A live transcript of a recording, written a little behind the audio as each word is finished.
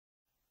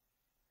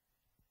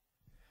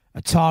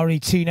ATARI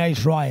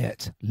Teenage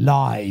Riot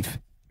live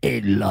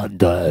in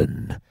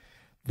London.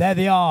 There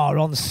they are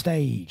on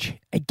stage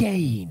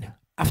again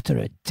after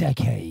a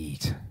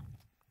decade.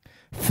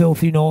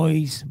 Filthy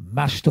noise,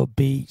 mashed up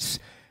beats,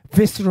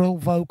 visceral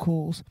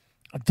vocals,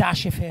 a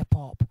dash of hip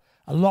hop,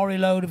 a lorry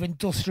load of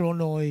industrial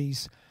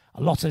noise,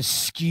 a lot of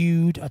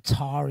skewed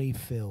ATARI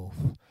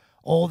filth.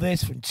 All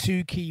this from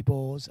 2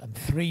 keyboards and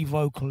 3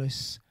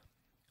 vocalists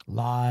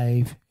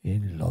live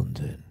in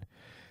London.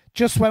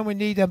 Just when we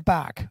need them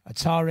back,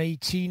 ATARI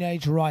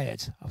Teenage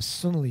Riot have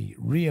suddenly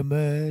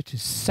re-emerged to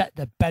set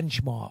the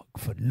benchmark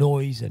for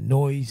noise and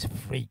noise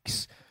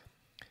freaks.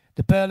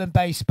 The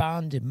Berlin-based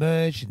band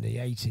emerged in the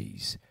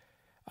 80s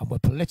and were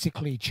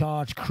politically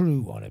charged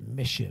crew on a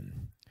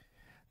mission.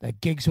 Their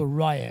gigs were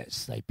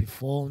riots. They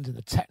performed in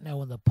the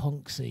techno and the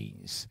punk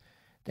scenes.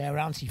 They were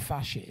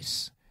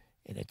anti-fascists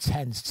in a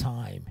tense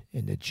time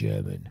in the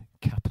German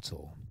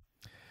capital.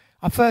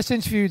 I first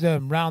interviewed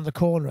them round the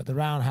corner at the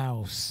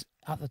Roundhouse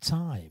at the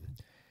time,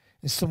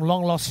 in some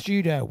long-lost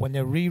studio when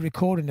they were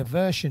re-recording a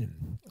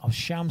version of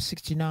Sham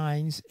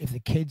 69's If the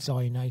Kids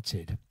Are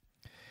United.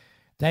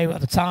 At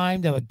the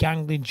time, they were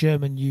gangling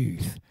German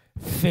youth,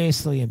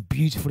 fiercely and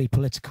beautifully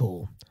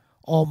political,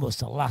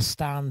 almost a last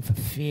stand for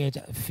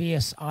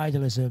fierce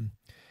idealism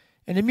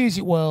in a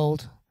music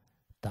world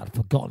that had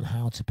forgotten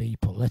how to be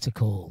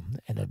political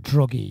in a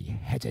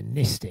druggy,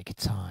 hedonistic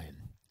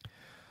time.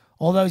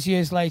 All those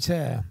years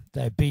later,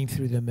 they've been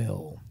through the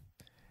mill.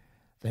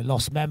 They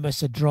lost members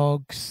to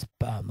drugs,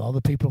 but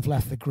other people have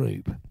left the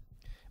group.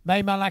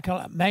 Main man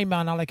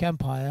Alec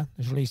Empire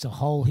has released a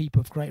whole heap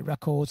of great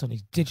records on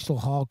his digital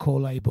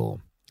hardcore label.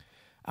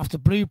 After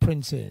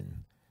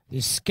blueprinting the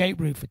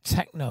escape route for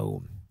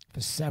techno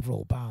for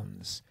several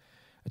bands,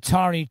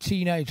 ATARI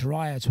Teenage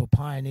Riot were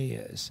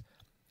pioneers.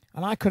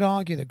 And I could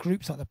argue that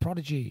groups like The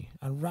Prodigy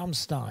and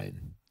Rammstein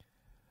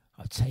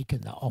have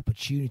taken that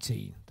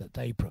opportunity that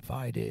they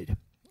provided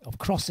of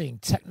crossing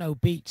techno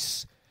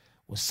beats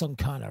with some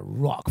kind of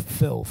rock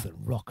filth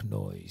and rock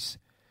noise.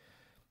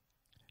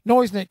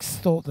 Noisenicks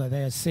thought that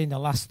they had seen the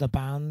last of the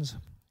band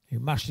who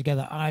mashed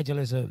together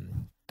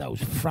idealism,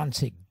 those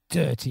frantic,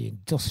 dirty,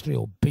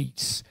 industrial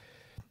beats,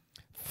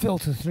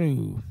 filter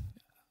through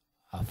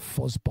a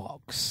fuzz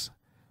box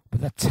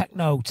with the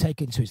techno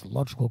taken to its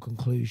logical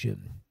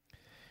conclusion.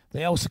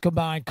 They also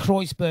combined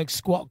Kreuzberg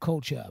squat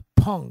culture,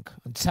 punk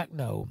and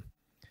techno.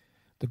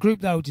 The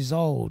group, though,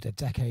 dissolved a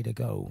decade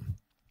ago.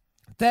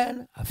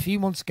 Then, a few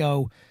months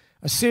ago,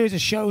 a series of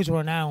shows were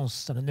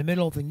announced, and in the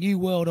middle of the new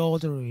world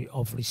order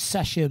of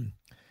recession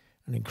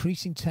and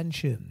increasing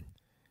tension,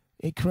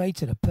 it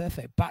created a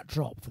perfect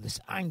backdrop for this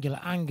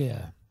angular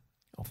anger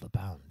of the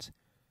band.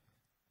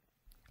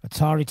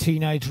 ATARI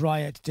Teenage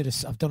Riot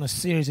have done a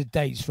series of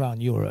dates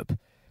around Europe.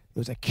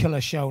 There was a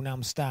killer show in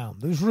Amsterdam.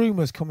 There was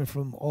rumours coming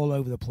from all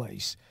over the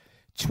place.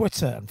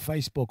 Twitter and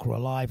Facebook were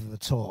alive with the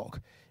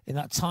talk, in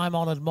that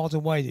time-honoured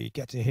modern way that you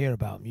get to hear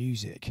about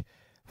music,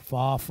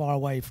 far, far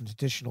away from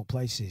traditional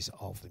places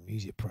of the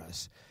music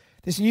press.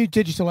 This new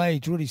digital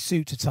age really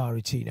suits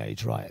ATARI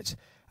Teenage Riot.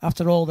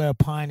 After all, they are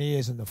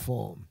pioneers in the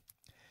form.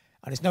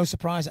 And it's no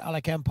surprise that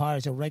Alec Empire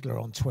is a regular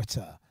on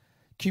Twitter.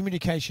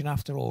 Communication,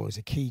 after all, is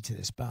a key to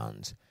this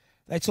band.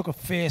 They took a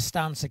fierce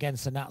stance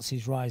against the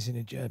Nazis rising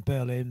in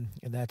Berlin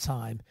in their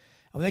time.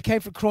 And they came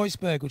from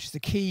Kreuzberg, which is the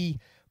key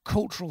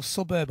cultural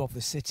suburb of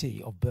the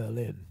city of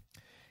Berlin.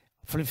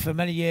 For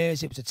many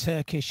years, it was a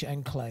Turkish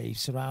enclave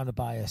surrounded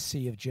by a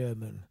sea of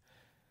German.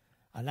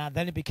 And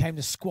then it became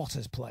the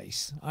squatters'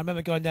 place. I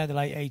remember going there in the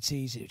late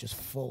 80s. It was just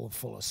full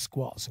of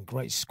squats and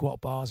great squat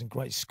bars and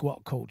great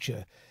squat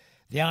culture.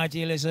 The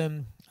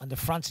idealism and the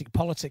frantic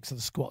politics of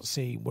the squat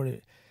scene were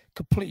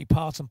completely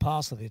part and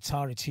parcel of the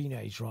ATARI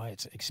Teenage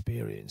Riot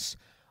experience.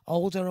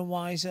 Older and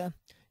wiser?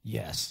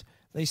 Yes.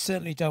 They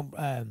certainly don't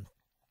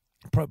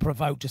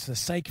provoke just for the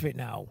sake of it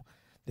now.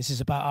 This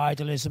is about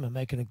idealism and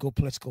making a good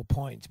political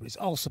point, but it's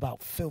also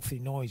about filthy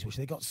noise, which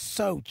they got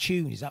so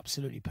tuned is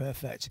absolutely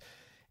perfect.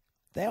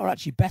 They are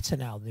actually better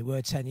now than they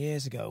were 10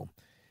 years ago.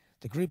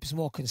 The group is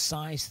more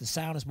concise, the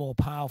sound is more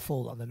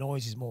powerful, and the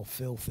noise is more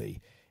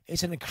filthy.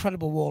 It's an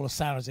incredible wall of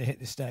sound as they hit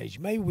the stage.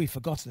 Maybe we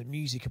forgot that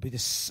music could be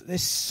this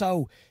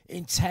so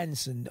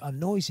intense and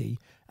noisy,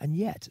 and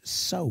yet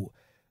so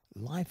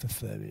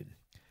life-affirming.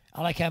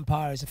 Alec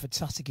Empire is a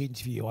fantastic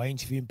interview. I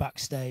interviewed him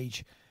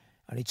backstage,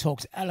 and he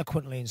talks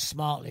eloquently and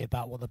smartly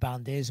about what the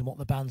band is and what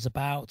the band's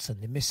about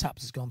and the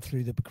mishaps that's gone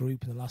through the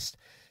group in the last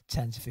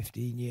 10 to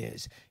 15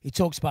 years. He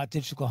talks about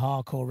digital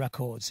hardcore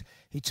records.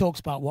 He talks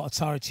about what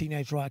ATARI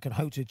Teenage Riot can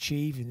hope to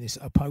achieve in this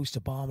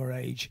post-Obama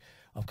age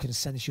of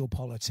consensual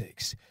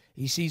politics.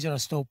 He sees there are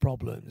still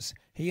problems.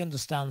 He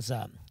understands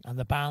that, and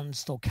the band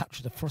still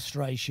captures the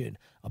frustration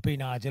of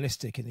being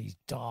idealistic in these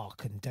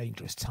dark and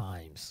dangerous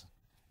times.